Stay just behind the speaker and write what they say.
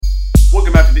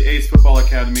Ace Football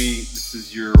Academy. This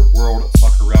is your World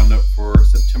Soccer Roundup for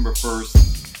September 1st.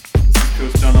 This is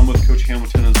Coach Dunham with Coach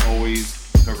Hamilton, as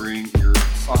always, covering your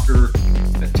soccer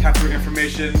spectacular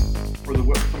information for the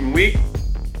upcoming week.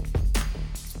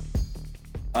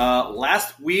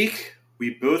 Last week,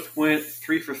 we both went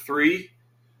 3 for 3.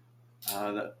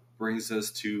 That brings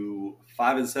us to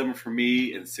 5-7 for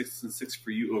me and 6-6 for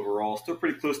you overall. Still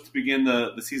pretty close to begin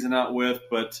the season out with,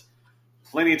 but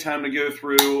plenty of time to go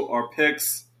through our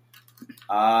picks.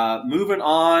 Moving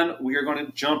on, we are going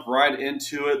to jump right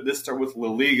into it. Let's start with La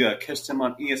Liga. Catch them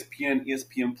on ESPN,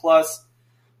 ESPN Plus.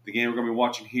 The game we're going to be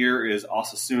watching here is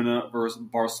Osasuna versus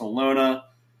Barcelona.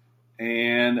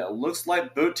 And it looks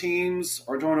like both teams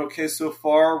are doing okay so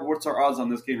far. What's our odds on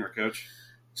this game here, Coach?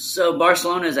 So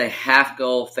Barcelona is a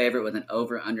half-goal favorite with an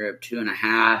over-under of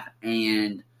 2.5,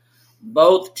 and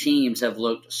both teams have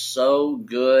looked so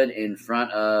good in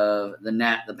front of the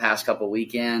net the past couple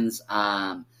weekends.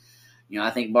 I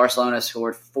think Barcelona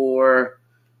scored 4.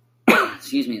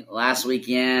 Last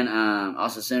weekend.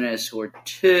 Osasuna has scored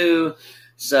 2.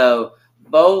 So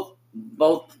both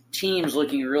teams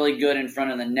looking really good in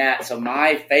front of the net. So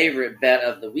my favorite bet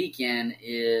of the weekend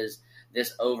is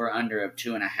this over-under of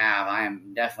 2.5. I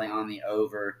am definitely on the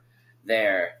over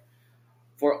there.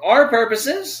 For our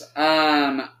purposes,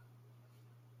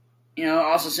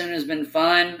 Osasuna has been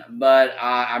fun, but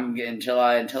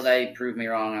until they prove me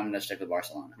wrong, I'm going to stick with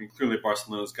Barcelona. I mean, clearly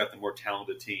Barcelona's got the more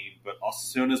talented team, but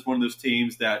Osasuna is one of those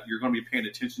teams that you're going to be paying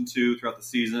attention to throughout the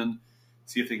season,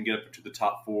 see if they can get up into the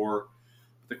top 4.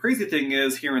 The crazy thing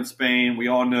is, here in Spain, we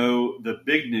all know the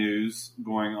big news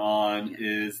going on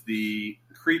is the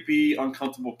creepy,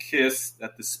 uncomfortable kiss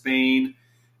that the Spain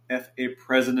FA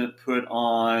president put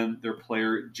on their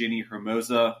player, Jenny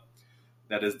Hermosa.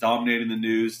 That is dominating the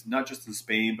news, not just in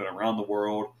Spain, but around the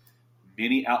world.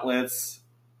 Many outlets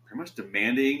pretty much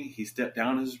demanding he step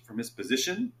down from his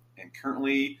position. And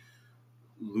currently,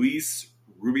 Luis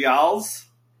Rubiales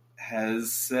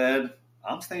has said,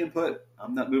 I'm staying put.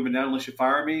 I'm not moving down unless you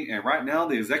fire me. And right now,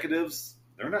 the executives,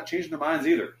 they're not changing their minds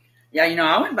either. Yeah,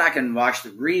 I went back and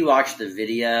rewatched the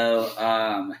video.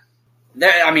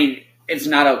 It's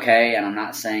not okay, and I'm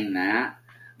not saying that.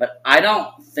 But I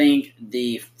don't think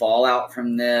the fallout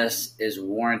from this is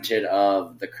warranted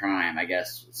of the crime, I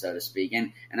guess, so to speak.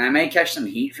 And I may catch some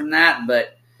heat from that,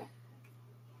 but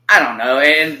I don't know.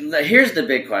 And here's the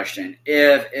big question.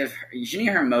 If Jenny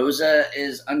Hermosa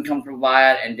is uncomfortable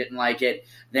by it and didn't like it,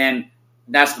 then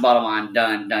that's the bottom line.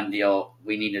 Done deal.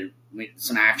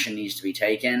 Some action needs to be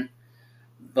taken.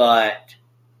 But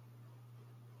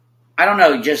I don't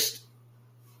know,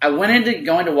 I went into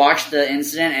going to watch the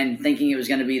incident and thinking it was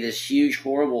going to be this huge,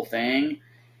 horrible thing.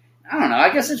 I don't know.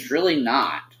 I guess it's really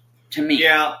not, to me.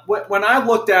 Yeah. When I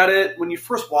looked at it, when you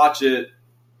first watch it,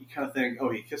 you kind of think, oh,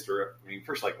 he kissed her. I mean,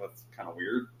 first, that's kind of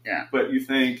weird. Yeah. But you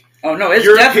think... Oh, no, it's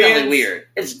definitely weird.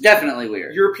 It's definitely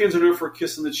weird. Europeans are known for a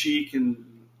kiss on the cheek,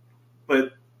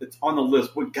 but it's on the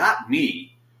list. What got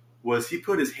me was he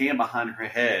put his hand behind her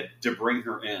head to bring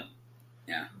her in.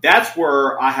 Yeah. That's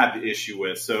where I have the issue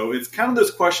with. So it's kind of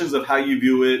those questions of how you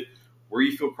view it, where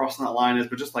you feel crossing that line is.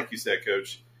 But just like you said,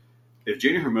 Coach, if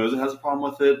Jenny Hermosa has a problem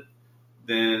with it,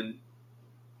 then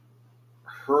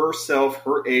herself,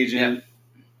 her agent,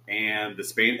 and the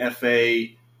Spain FA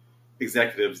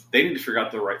executives, they need to figure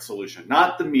out the right solution.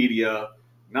 Not the media,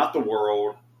 not the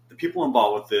world, the people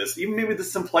involved with this. Even maybe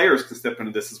some players can step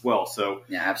into this as well. So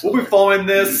yeah, absolutely. We'll be following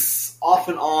this off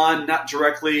and on, not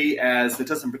directly, as it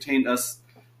doesn't pertain to us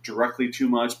directly too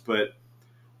much, but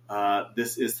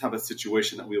this is the type of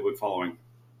situation that we will be following.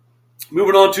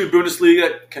 Moving on to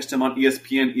Bundesliga, catch them on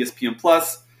ESPN, ESPN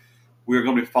Plus. We're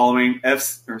going to be following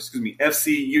FC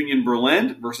Union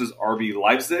Berlin versus RB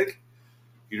Leipzig.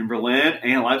 Union Berlin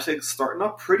and Leipzig starting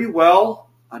off pretty well.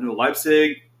 I know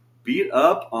Leipzig beat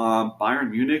up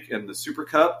Bayern Munich in the Super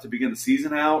Cup to begin the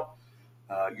season out.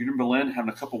 Union Berlin having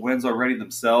a couple wins already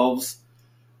themselves.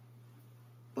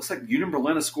 Looks like Union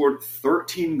Berlin has scored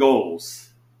 13 goals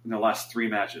in their last 3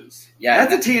 matches. Yeah,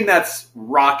 that's a team that's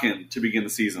rocking to begin the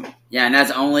season. Yeah, and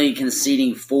that's only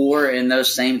conceding 4 in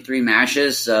those same 3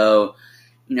 matches. So,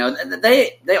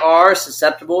 they are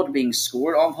susceptible to being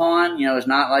scored upon. It's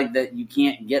not like that you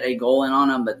can't get a goal in on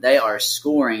them, but they are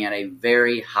scoring at a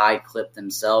very high clip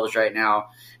themselves right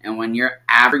now. And when you're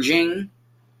averaging,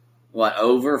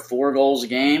 over 4 goals a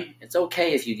game, it's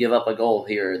okay if you give up a goal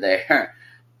here or there.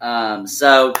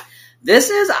 So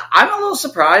I'm a little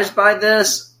surprised by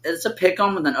this. It's a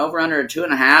pick-em with an over-under of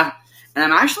 2.5.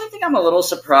 And I actually think I'm a little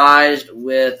surprised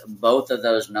with both of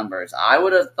those numbers. I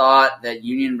would have thought that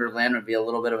Union Berlin would be a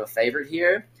little bit of a favorite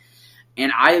here.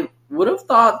 And I would have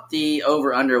thought the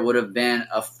over-under would have been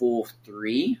a full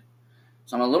 3.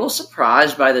 So I'm a little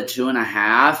surprised by the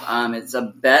 2.5. It's a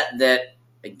bet that,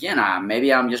 again,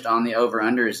 maybe I'm just on the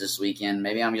over-unders this weekend.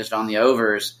 Maybe I'm just on the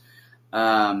overs.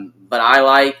 But I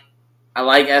like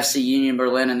FC Union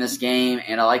Berlin in this game,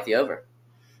 and I like the over.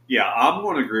 Yeah, I'm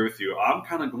going to agree with you. I'm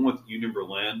kind of going with Union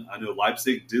Berlin. I know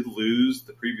Leipzig did lose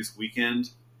the previous weekend.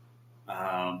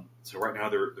 So right now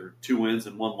they're 2 wins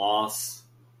and 1 loss.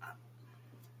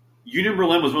 Union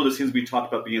Berlin was one of those teams we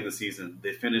talked about beginning of the season.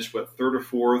 They finished, 3rd or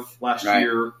 4th last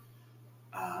year.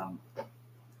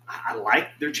 I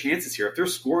like their chances here. If they're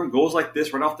scoring goals like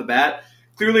this right off the bat,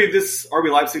 clearly this RB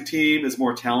Leipzig team is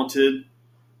more talented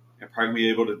and probably be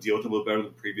able to deal with it a little better than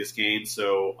the previous game.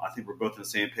 So I think we're both on the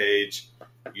same page.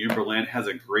 Union Berlin has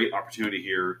a great opportunity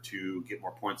here to get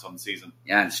more points on the season.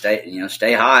 Yeah, and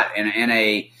stay hot in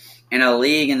a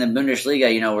league in the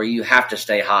Bundesliga, where you have to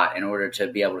stay hot in order to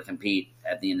be able to compete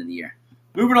at the end of the year.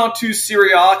 Moving on to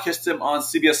Serie A, kissed him on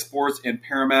CBS Sports and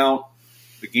Paramount.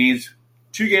 2 games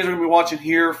we're going to be watching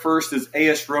here. First is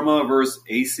AS Roma versus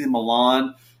AC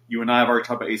Milan. You and I have already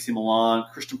talked about AC Milan.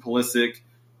 Christian Pulisic,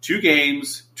 2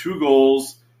 games, 2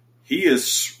 goals. He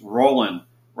is rolling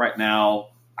right now.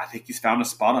 I think he's found a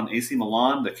spot on AC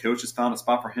Milan. The coach has found a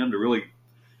spot for him to really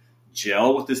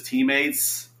gel with his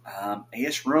teammates.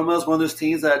 AS Roma is one of those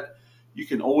teams that you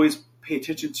can always pay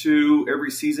attention to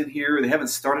every season here. They haven't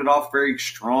started off very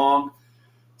strong.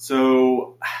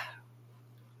 So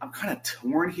I'm kind of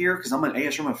torn here because I'm an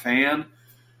AS Roma fan.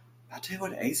 I'll tell you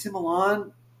what, AC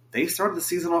Milan, they started the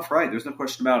season off right. There's no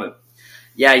question about it.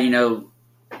 Yeah,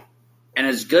 and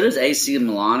as good as AC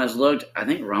Milan has looked, I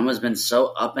think Roma's been so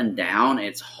up and down.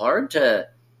 It's hard to,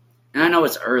 and I know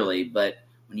it's early, but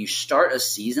when you start a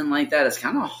season like that, it's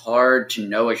kind of hard to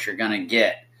know what you're going to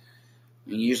get. I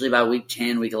mean, usually by week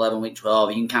 10, week 11, week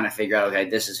 12, you can kind of figure out, okay,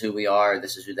 this is who we are,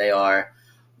 this is who they are.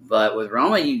 But with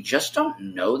Roma, you just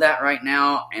don't know that right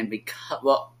now. And you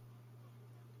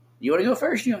want to go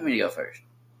first? You want me to go first?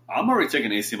 I'm already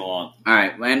taking AC Milan. All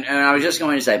right, and I was just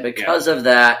going to say, because of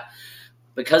that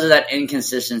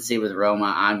inconsistency with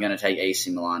Roma, I'm going to take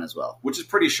AC Milan as well. Which is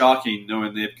pretty shocking,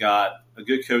 knowing they've got a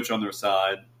good coach on their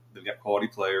side. They've got quality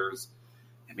players.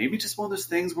 And maybe just one of those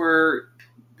things where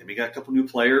they may got a couple new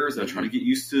players that are trying to get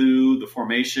used to the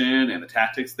formation and the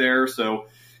tactics there. So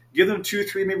give them 2,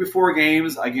 3, maybe 4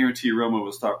 games. I guarantee you Roma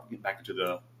will start getting back into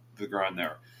the grind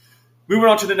there. Moving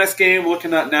on to the next game, we're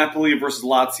looking at Napoli versus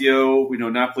Lazio. We know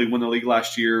Napoli won the league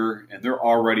last year, and they're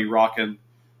already rocking.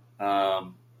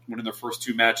 Winning their first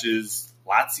 2 matches.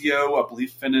 Lazio, I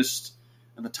believe, finished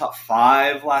in the top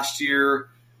 5 last year.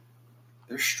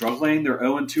 They're struggling. They're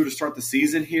 0-2 to start the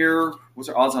season here. What's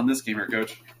our odds on this game here,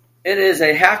 Coach? It is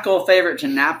a half-goal favorite to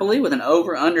Napoli with an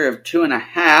over-under of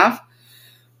 2.5.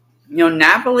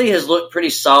 Napoli has looked pretty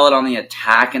solid on the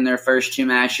attack in their first 2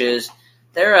 matches.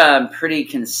 They're pretty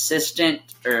consistent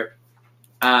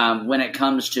when it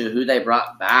comes to who they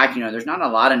brought back. There's not a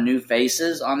lot of new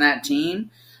faces on that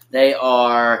team. They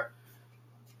are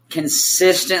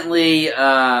consistently,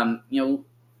 they're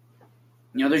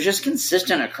just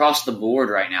consistent across the board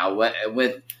right now.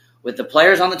 With the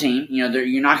players on the team,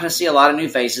 you're not going to see a lot of new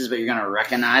faces, but you're going to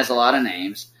recognize a lot of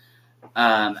names.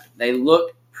 They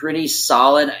look pretty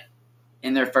solid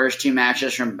in their first 2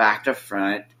 matches from back to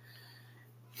front.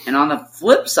 And on the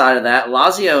flip side of that,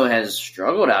 Lazio has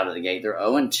struggled out of the gate. They're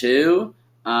 0-2,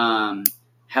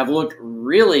 have looked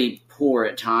really poor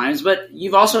at times, but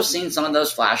you've also seen some of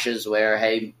those flashes where,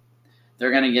 hey,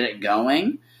 they're going to get it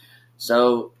going.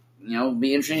 So, it'll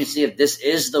be interesting to see if this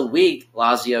is the week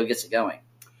Lazio gets it going.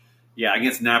 Yeah,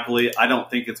 against Napoli, I don't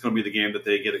think it's going to be the game that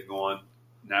they get it going.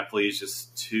 Napoli is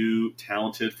just too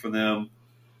talented for them.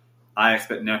 I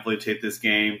expect Napoli to take this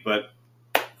game, but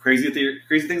crazy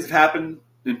things have happened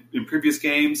in previous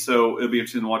games, so it'll be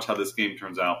interesting to watch how this game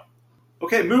turns out.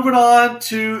 Okay, moving on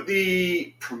to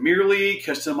the Premier League.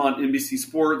 Catch them on NBC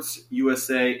Sports,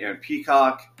 USA, and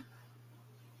Peacock.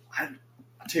 I'll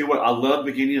tell you what, I love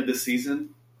the beginning of this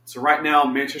season. So right now,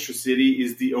 Manchester City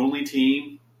is the only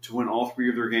team to win all 3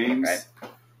 of their games.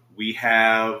 Right. We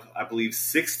have, I believe,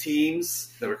 6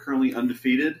 teams that are currently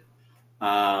undefeated.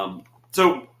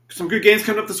 So some good games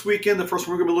coming up this weekend. The first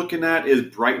one we're going to be looking at is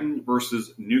Brighton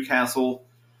versus Newcastle.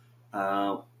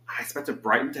 I expected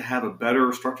Brighton to have a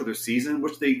better start to their season,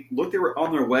 which they were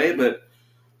on their way, but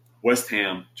West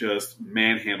Ham just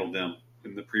manhandled them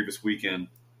in the previous weekend.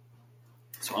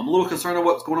 So I'm a little concerned on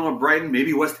what's going on with Brighton.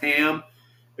 Maybe West Ham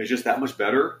is just that much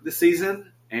better this season,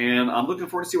 and I'm looking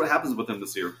forward to see what happens with them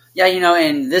this year. Yeah,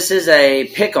 and this is a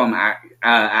pick-em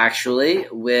actually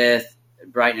with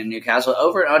Brighton and Newcastle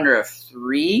over and under of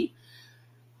 3.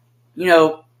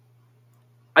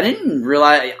 I didn't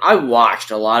realize I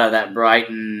watched a lot of that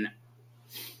Brighton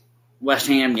West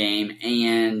Ham game,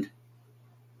 and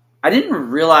I didn't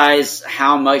realize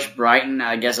how much Brighton,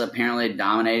 I guess, apparently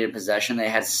dominated possession. They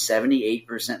had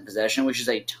 78% possession, which is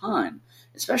a ton,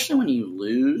 especially when you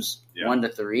lose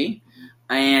 1-3.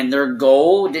 And their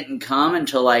goal didn't come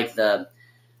until like the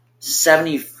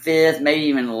 75th, maybe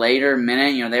even later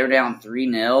minute. They were down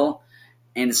 3-0.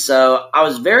 And so I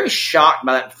was very shocked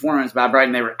by that performance by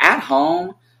Brighton. They were at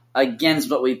home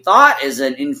against what we thought is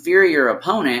an inferior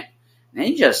opponent, and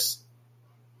they just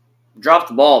dropped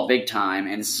the ball big time.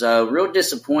 And so real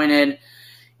disappointed.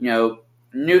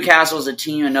 Newcastle's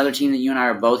another team that you and I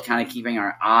are both kind of keeping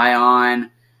our eye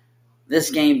on. This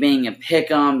game being a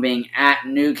pick-em, being at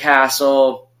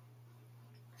Newcastle.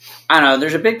 I don't know.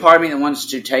 There's a big part of me that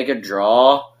wants to take a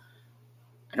draw.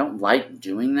 I don't like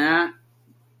doing that,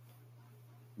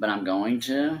 but I'm going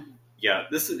to. Yeah,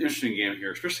 this is an interesting game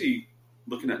here, especially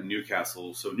looking at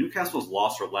Newcastle. So Newcastle's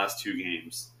lost their last 2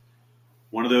 games.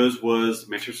 One of those was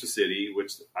Manchester City,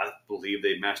 which I believe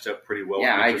they matched up pretty well with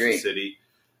Manchester City.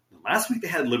 Last week they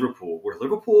had Liverpool, where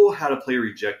Liverpool had a player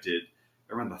rejected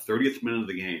around the 30th minute of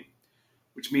the game,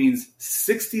 which means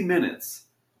 60 minutes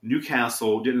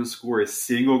Newcastle didn't score a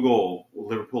single goal with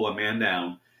Liverpool a man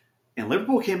down, and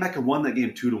Liverpool came back and won that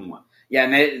game 2-1. Yeah,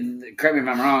 and correct me if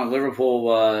I'm wrong, Liverpool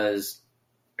was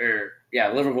down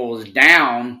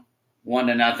 1-0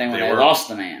 when they lost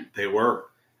the man. They were.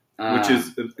 Which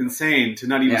is insane to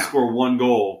not even score one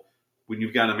goal when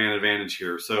you've got a man advantage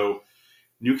here. So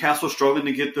Newcastle's struggling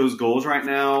to get those goals right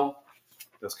now.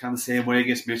 That's kind of the same way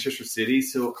against Manchester City.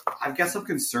 So I guess I'm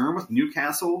concerned with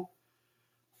Newcastle.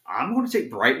 I'm going to take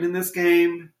Brighton in this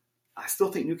game. I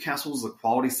still think Newcastle is a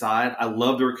quality side. I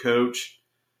love their coach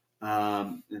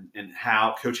and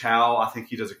Coach Howe. I think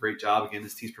he does a great job. Again,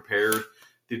 this team's prepared.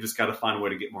 They've just got to find a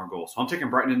way to get more goals. So I'm taking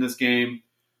Brighton in this game.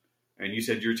 And you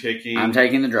said you're taking... I'm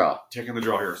taking the draw. Taking the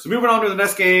draw here. So moving on to the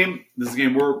next game. This is a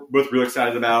game we're both real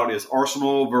excited about. Is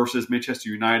Arsenal versus Manchester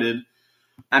United.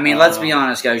 I mean, let's be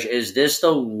honest, Coach. Is this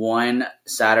the one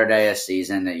Saturday a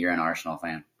season that you're an Arsenal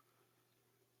fan?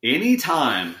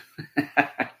 Anytime.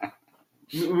 Let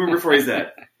me rephrase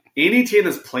that. Any team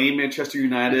that's playing Manchester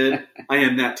United, I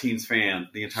am that team's fan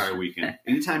the entire weekend.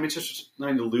 Anytime Manchester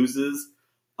United loses...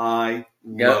 I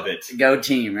love it. Go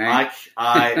team, right?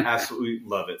 I absolutely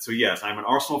love it. So, yes, I'm an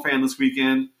Arsenal fan this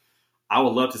weekend. I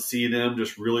would love to see them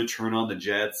just really turn on the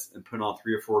Jets and put on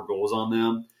 3 or 4 goals on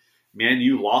them. Man,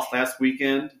 you lost last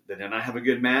weekend. They did not have a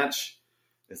good match.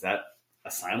 Is that a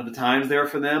sign of the times there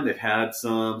for them? They've had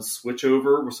some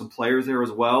switchover with some players there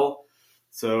as well.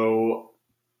 So,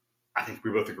 I think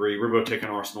we both agree. We're both taking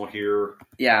Arsenal here.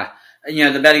 Yeah.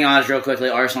 The betting odds real quickly.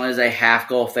 Arsenal is a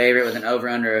half-goal favorite with an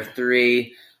over-under of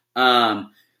 3.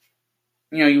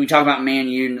 We talk about Man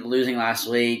U losing last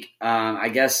week. I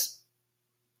guess,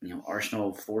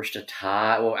 Arsenal forced a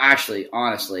tie. Well, actually,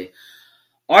 honestly,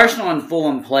 Arsenal and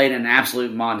Fulham played an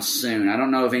absolute monsoon. I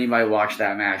don't know if anybody watched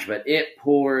that match, but it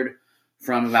poured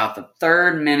from about the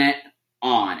 3rd minute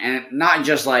on. And not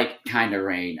just like kind of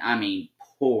rained. I mean,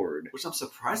 poured. Which I'm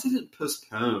surprised they didn't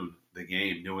postpone the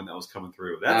game knowing that was coming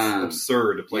through. That's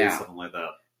absurd to play something like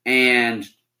that. And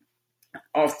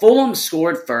Fulham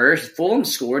scored first. Fulham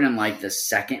scored in like the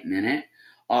 2nd minute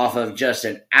off of just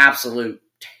an absolute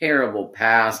terrible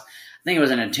pass. I think it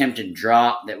was an attempted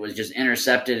drop that was just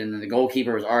intercepted, and then the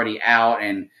goalkeeper was already out.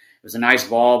 And it was a nice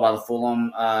ball by the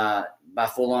Fulham,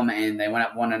 and they went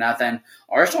up 1-0.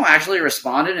 Arsenal actually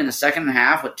responded in the second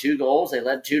half with 2 goals. They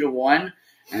led 2-1,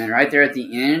 and then right there at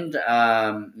the end,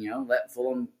 let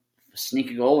Fulham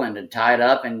sneak a goal in to tie it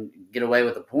up and get away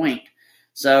with a point.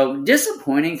 So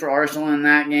disappointing for Arsenal in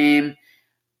that game.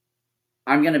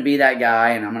 I'm going to be that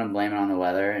guy, and I'm going to blame it on the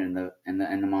weather and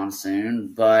the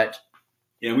monsoon. But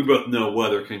yeah, we both know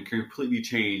weather can completely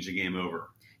change a game over.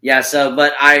 Yeah.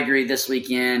 But I agree. This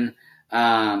weekend,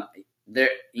 I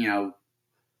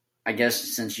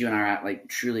guess since you and I are like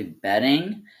truly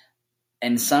betting,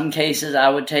 in some cases I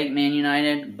would take Man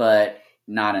United, but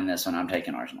not in this one. I'm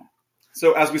taking Arsenal.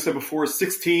 So as we said before,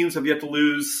 6 teams have yet to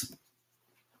lose.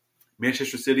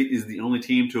 Manchester City is the only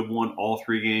team to have won all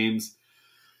 3 games.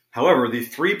 However, the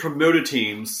 3 promoted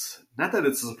teams, not that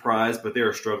it's a surprise, but they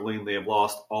are struggling. They have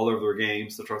lost all of their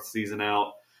games to start the season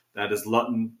out. That is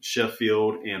Luton,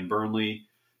 Sheffield, and Burnley.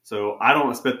 So I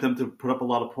don't expect them to put up a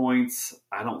lot of points.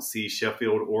 I don't see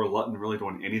Sheffield or Luton really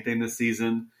doing anything this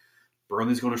season.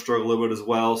 Burnley's going to struggle a little bit as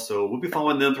well. So we'll be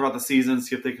following them throughout the season,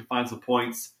 see if they can find some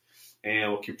points,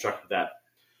 and we'll keep track of that.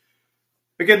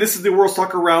 Again, this is the World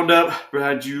Soccer Roundup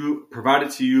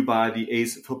provided to you by the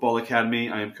Ace Football Academy.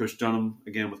 I am Coach Dunham,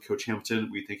 again with Coach Hampton.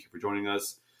 We thank you for joining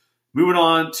us. Moving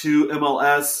on to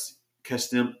MLS, catch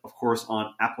them, of course,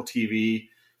 on Apple TV.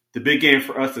 The big game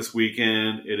for us this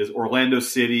weekend, it is Orlando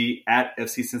City at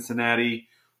FC Cincinnati.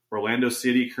 Orlando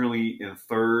City currently in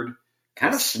third.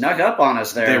 Kind of snuck up on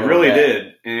us there. They really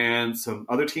did. And some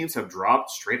other teams have dropped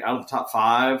straight out of the top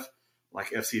five,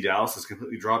 like FC Dallas has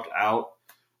completely dropped out.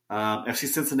 FC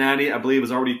Cincinnati, I believe,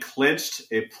 has already clinched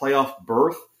a playoff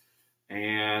berth.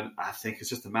 And I think it's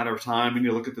just a matter of time. When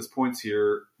you look at this points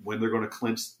here, when they're going to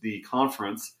clinch the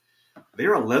conference,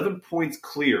 they're 11 points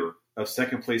clear of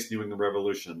second place New England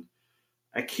Revolution.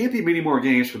 I can't be many more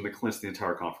games from the clinch the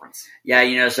entire conference.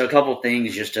 Yeah, so a couple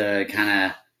things just to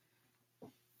kind of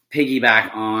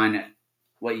piggyback on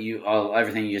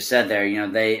everything you just said there.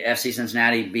 FC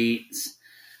Cincinnati beats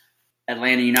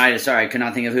Atlanta United. Sorry, I could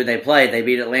not think of who they played. They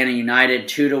beat Atlanta United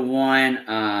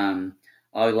 2-1.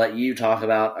 I'll let you talk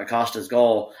about Acosta's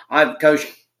goal. I've coached,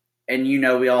 and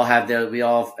we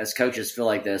all as coaches feel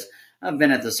like this. I've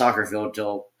been at the soccer field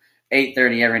till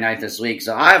 8:30 every night this week,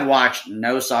 so I've watched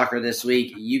no soccer this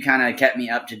week. You kind of kept me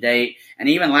up to date, and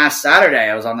even last Saturday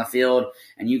I was on the field,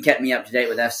 and you kept me up to date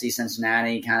with FC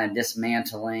Cincinnati, kind of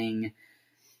dismantling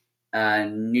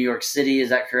New York City. Is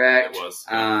that correct? It was.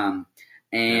 And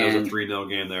it was a 3-0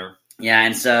 game there. Yeah,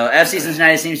 and so FC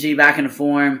Cincinnati seems to be back into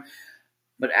form.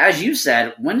 But as you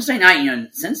said, Wednesday night,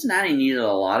 Cincinnati needed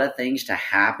a lot of things to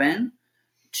happen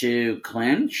to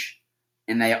clinch,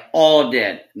 and they all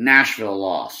did. Nashville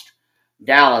lost.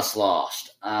 Dallas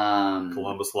lost.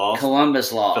 Columbus lost.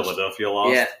 Philadelphia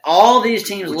lost. Yeah, all these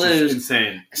teams which lose. Is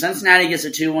insane. Cincinnati gets a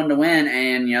 2-1 to win,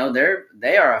 and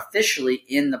they are officially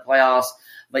in the playoffs.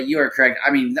 But you are correct.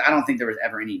 I mean, I don't think there was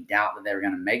ever any doubt that they were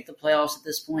going to make the playoffs at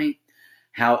this point.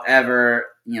 However,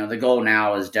 the goal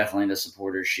now is definitely the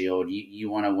Supporters' Shield. You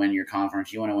want to win your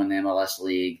conference. You want to win the MLS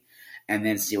League, and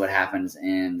then see what happens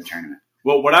in the tournament.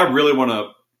 Well, what I really want to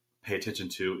pay attention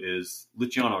to is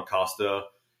Luciano Acosta.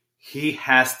 He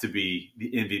has to be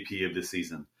the MVP of this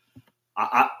season.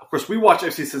 Of course, we watch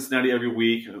FC Cincinnati every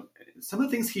week. Some of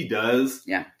the things he does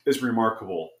is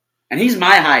remarkable. And he's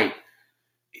my height.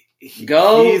 He's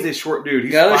a short dude.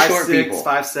 He's 5'6",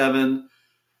 5'7".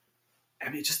 I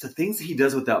mean, just the things that he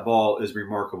does with that ball is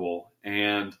remarkable.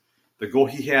 And the goal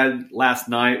he had last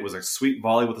night was a sweet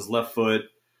volley with his left foot.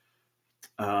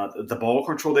 The ball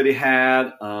control that he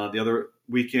had the other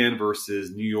weekend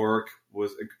versus New York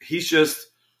he's just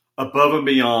above and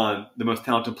beyond the most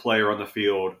talented player on the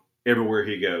field everywhere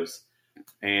he goes.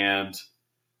 And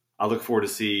I look forward to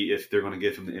see if they're going to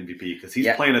give him the MVP because he's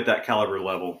playing at that caliber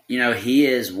level. He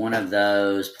is one of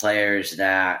those players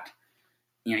that,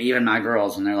 even my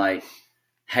girls, when they're like,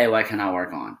 hey, what can I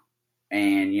work on?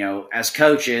 And, as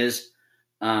coaches,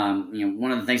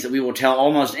 one of the things that we will tell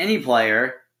almost any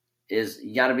player is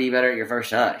you got to be better at your first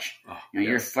touch.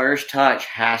 Your first touch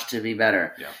has to be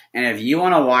better. Yeah. And if you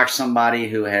want to watch somebody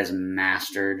who has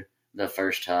mastered the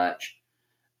first touch,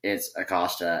 it's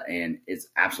Acosta, and it's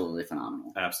absolutely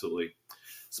phenomenal. Absolutely.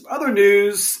 Some other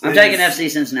news. I'm taking FC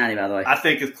Cincinnati, by the way. I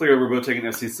think it's clear we're both taking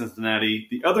FC Cincinnati.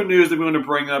 The other news that we want to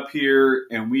bring up here,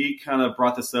 and we kind of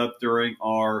brought this up during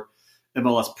our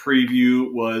MLS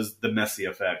preview, was the Messi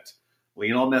effect.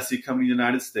 Lionel Messi coming to the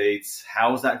United States.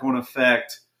 How is that going to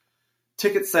affect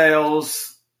ticket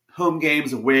sales, home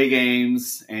games, away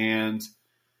games? And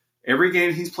every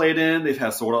game he's played in, they've had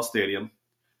a sold-out stadium.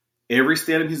 Every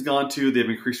stadium he's gone to, they've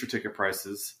increased their ticket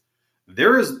prices.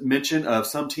 There is mention of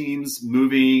some teams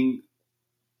moving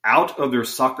out of their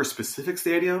soccer-specific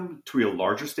stadium to a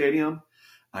larger stadium.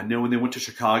 I know when they went to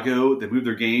Chicago, they moved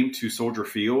their game to Soldier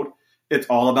Field. It's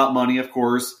all about money, of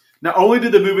course. Not only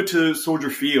did they move it to Soldier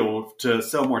Field to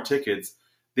sell more tickets,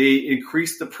 they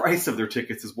increased the price of their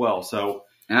tickets as well. So,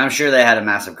 and I'm sure they had a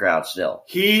massive crowd still.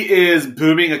 He is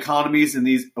booming economies in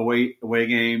these away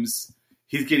games.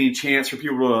 He's getting a chance for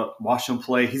people to watch him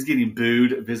play. He's getting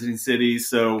booed at visiting cities.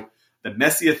 So the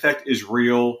Messi effect is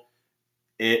real.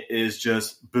 It is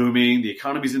just booming. The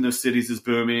economies in those cities is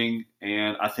booming.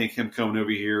 And I think him coming over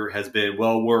here has been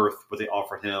well worth what they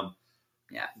offered him.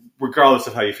 Yeah. Regardless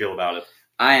of how you feel about it.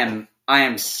 I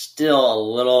am still a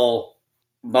little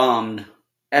bummed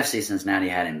FC Cincinnati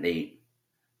had him beat.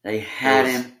 They had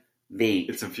him beat.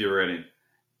 It's infuriating.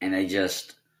 And they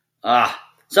just,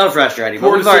 so frustrating.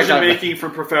 Poor decision-making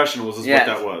from professionals is what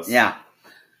that was. Yeah.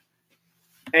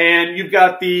 And you've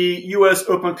got the U.S.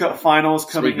 Open Cup Finals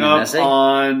coming up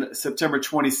on September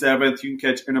 27th. You can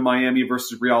catch Inter Miami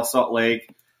versus Real Salt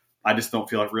Lake. I just don't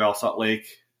feel like Real Salt Lake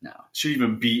should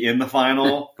even be in the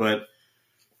final. But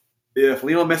if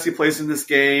Lionel Messi plays in this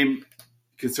game,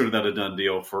 consider that a done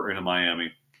deal for Inter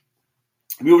Miami.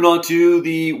 Moving on to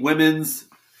the women's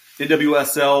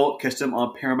NWSL. Catch them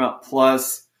on Paramount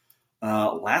Plus.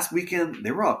 Last weekend,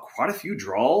 there were quite a few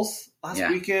draws last Yeah.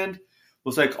 weekend.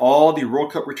 Looks like all the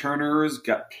World Cup returners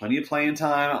got plenty of playing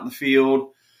time out in the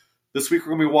field. This week,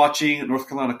 we're going to be watching North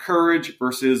Carolina Courage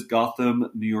versus Gotham,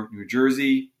 New York, New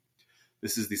Jersey.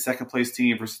 This is the second-place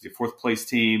team versus the fourth-place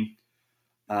team.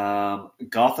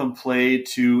 Gotham played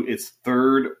to its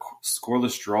third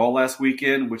scoreless draw last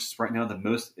weekend, which is right now the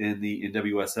most in the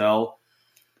NWSL.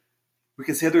 We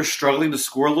can say they're struggling to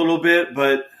score a little bit,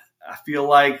 but I feel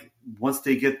like once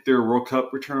they get their World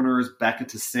Cup returners back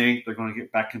into sync, they're going to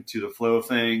get back into the flow of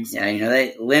things.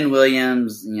 Yeah, Lynn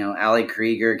Williams, Ali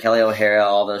Krieger, Kelly O'Hara,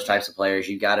 all those types of players,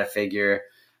 you got to figure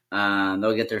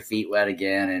they'll get their feet wet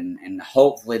again, and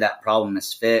hopefully that problem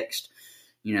is fixed.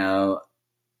 I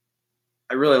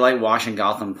really like watching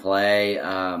Gotham play.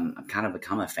 I've kind of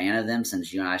become a fan of them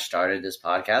since you and I started this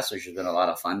podcast, which has been a lot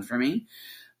of fun for me.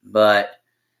 But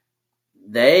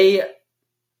they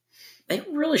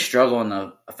really struggle in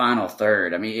the final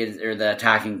third. I mean, or the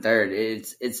attacking third.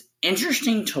 It's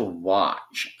interesting to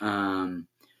watch.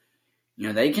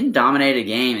 They can dominate a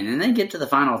game, and then they get to the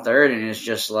final third, and it's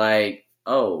just like,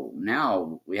 oh,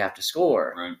 now we have to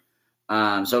score.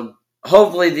 Right. So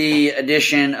hopefully the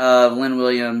addition of Lynn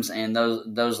Williams and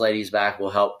those ladies back will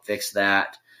help fix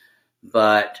that.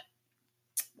 But,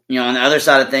 on the other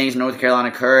side of things, North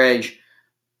Carolina Courage,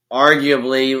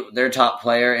 arguably their top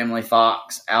player, Emily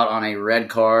Fox, out on a red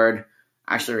card,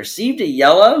 actually received a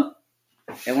yellow.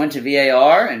 It went to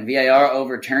VAR, and VAR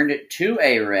overturned it to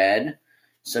a red.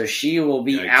 So she will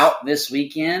be out this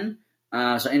weekend.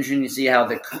 So interesting to see how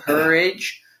the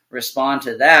Courage respond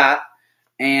to that.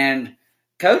 And,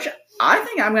 Coach, I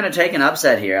think I'm going to take an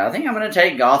upset here. I think I'm going to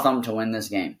take Gotham to win this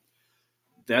game.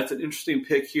 That's an interesting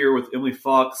pick here with Emily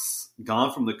Fox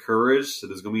gone from the Courage. So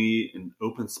there's going to be an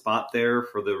open spot there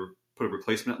for put a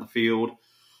replacement out in the field.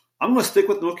 I'm going to stick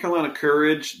with North Carolina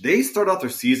Courage. They started out their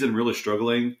season really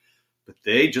struggling, but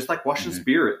they, just like Washington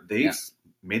Spirit, they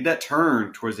made that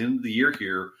turn towards the end of the year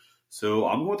here. So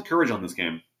I'm going with the Courage on this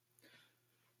game.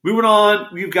 Moving on,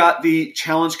 we've got the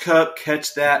Challenge Cup.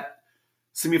 Catch that.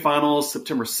 Semifinals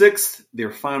September 6th.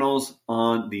 Their finals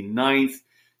on the 9th.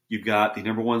 You've got the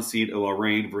number 1 seed OL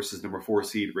Reign versus number 4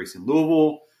 seed Racing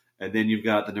Louisville. And then you've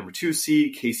got the number 2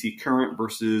 seed KC Current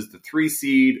versus the 3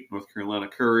 seed North Carolina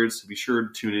Courage. So be sure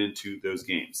to tune into those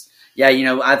games. Yeah,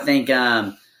 I think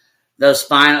those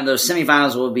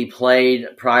semifinals will be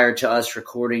played prior to us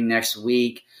recording next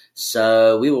week.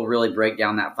 So we will really break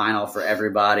down that final for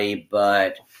everybody.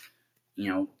 But,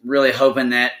 really hoping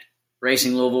that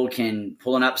Racing Louisville can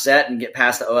pull an upset and get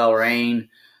past the OL Reign,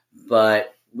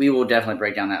 but we will definitely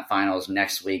break down that finals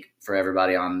next week for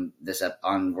everybody on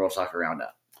World Soccer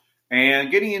Roundup. And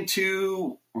getting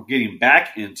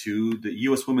back into the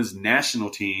U.S. Women's National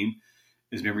Team,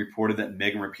 it's been reported that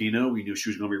Megan Rapinoe, we knew she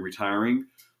was going to be retiring.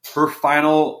 Her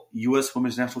final U.S.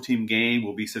 Women's National Team game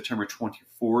will be September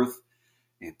 24th.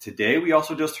 And today we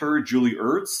also just heard Julie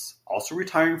Ertz also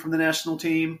retiring from the national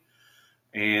team.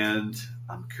 And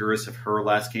I'm curious if her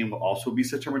last game will also be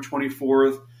September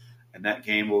 24th. And that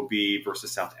game will be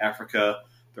versus South Africa.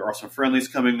 There are some friendlies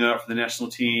coming up for the national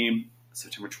team.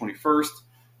 September 21st,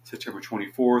 September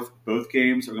 24th. Both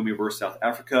games are going to be versus South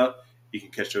Africa. You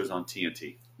can catch those on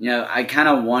TNT. I kind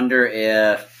of wonder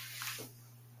if,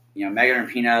 Megan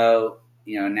Rapinoe,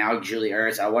 now Julie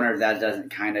Ertz, I wonder if that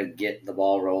doesn't kind of get the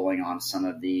ball rolling on some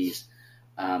of these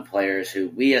players who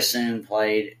we assume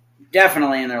played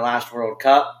definitely in their last World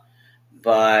Cup,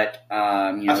 but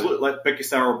absolutely, like Becky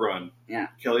Sauerbrunn,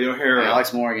 Kelly O'Hara,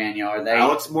 Alex Morgan. Are they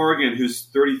Alex Morgan, who's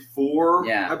 34,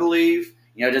 I believe.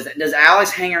 Does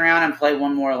Alex hang around and play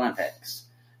one more Olympics?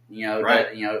 Right.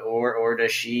 Or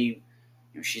does she?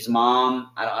 She's a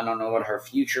mom. I don't know what her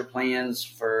future plans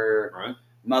for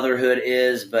motherhood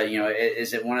is, but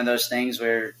is it one of those things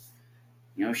where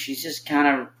she's just kind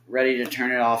of ready to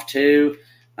turn it off too?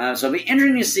 So it'll be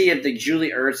interesting to see if the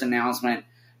Julie Ertz announcement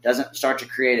doesn't start to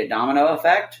create a domino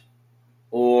effect,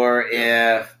 or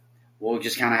if we'll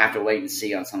just kind of have to wait and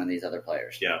see on some of these other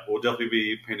players. Yeah, we'll definitely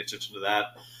be paying attention to that.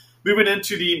 Moving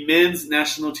into the men's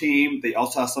national team, they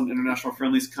also have some international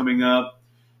friendlies coming up.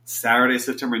 Saturday,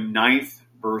 September 9th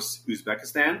versus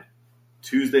Uzbekistan.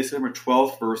 Tuesday, September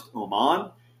 12th versus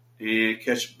Oman. And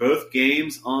catch both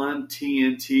games on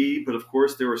TNT. But, of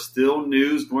course, there was still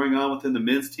news going on within the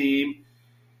men's team.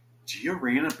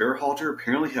 Giovanna Berhalter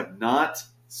apparently have not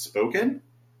spoken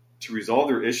to resolve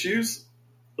their issues.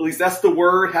 At least that's the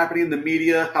word happening in the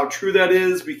media. How true that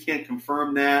is, we can't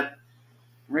confirm that.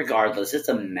 Regardless, it's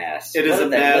a mess. It is a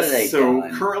mess. So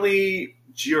currently,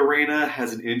 Giovanna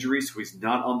has an injury, so he's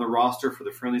not on the roster for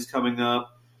the friendlies coming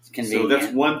up. It's convenient. So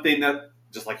that's one thing that,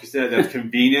 just like you said, that's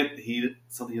convenient.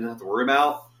 Something he doesn't have to worry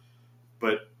about.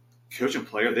 But coach and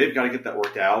player, they've got to get that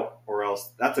worked out, or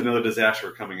else that's another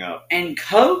disaster coming up. And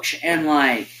coach and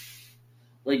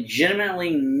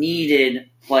legitimately needed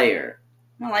player.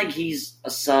 Not like he's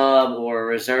a sub or a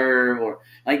reserve or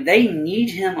they need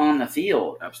him on the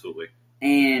field. Absolutely.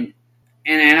 And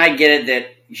I get it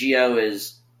that Gio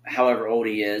is however old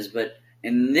he is, but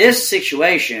in this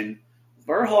situation,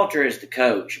 Berhalter is the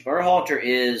coach. Berhalter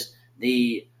is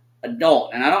the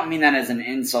adult. And I don't mean that as an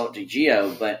insult to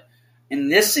Gio, but in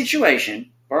this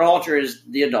situation, Berhalter is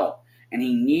the adult. And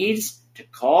he needs to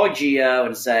call Gio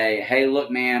and say, hey,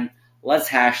 look, man, let's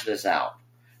hash this out.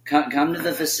 Come to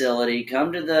the facility,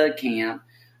 come to the camp,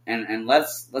 and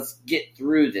let's get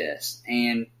through this.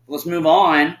 And let's move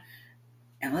on.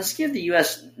 And let's give the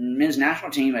U.S. men's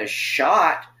national team a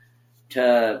shot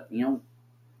to,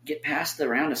 get past the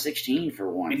round of 16 for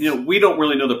once. And, we don't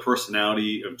really know the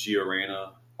personality of Gio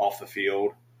Reyna off the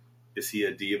field. Is he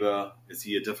a diva? Is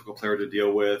he a difficult player to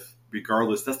deal with?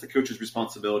 Regardless, that's the coach's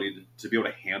responsibility to be able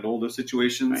to handle those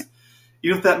situations. Right.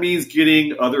 Even if that means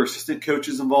getting other assistant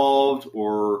coaches involved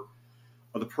or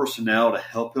other personnel to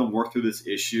help him work through this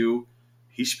issue,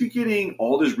 he should be getting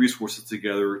all those resources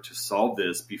together to solve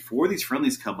this before these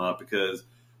friendlies come up, because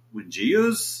when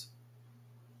Gio's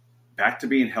back to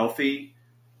being healthy,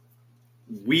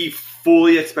 we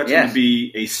fully expect him to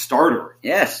be a starter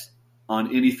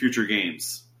on any future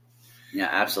games. Yeah,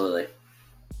 absolutely.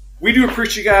 We do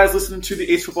appreciate you guys listening to the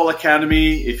Ace Football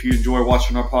Academy. If you enjoy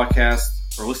watching our podcast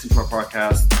or listening to our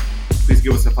podcast, please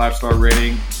give us a 5-star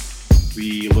rating.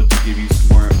 We look to give you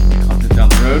some more content down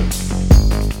the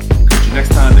road. Catch you next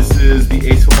time. This is the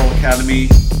Ace Football Academy.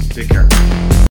 Take care.